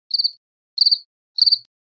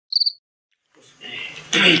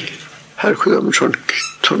هر کدام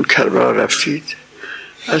چون کربلا رفتید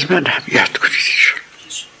از من هم یاد کنید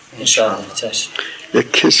انشاءالله. چشم.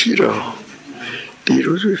 یک کسی را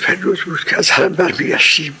دیروز بود که از حرم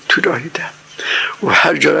برمیگشتیم تو راهیدم و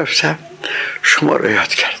هر جا رفتم شما را یاد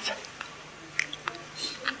کردم.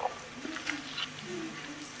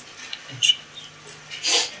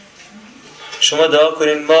 شما دعا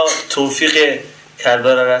کنین ما توفیق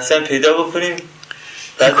کربلا رفتن پیدا بکنیم،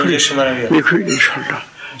 بعد اونجا شما را بیاد میکنید انشاءالله.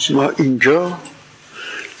 ما اینجا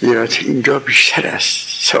زیارت اینجا بیشتر است،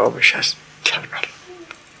 ثوابش است کربلا.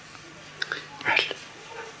 بله.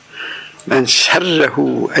 من سره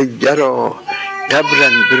ان یری قبرا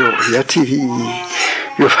برؤیته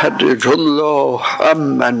یفرج الله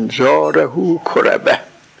عمن زاره کربه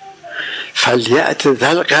فلیأت ذا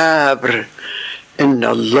القبر ان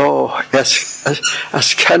الله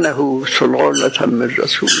اسکنه سلالة من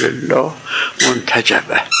رسول الله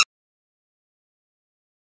منتجبه.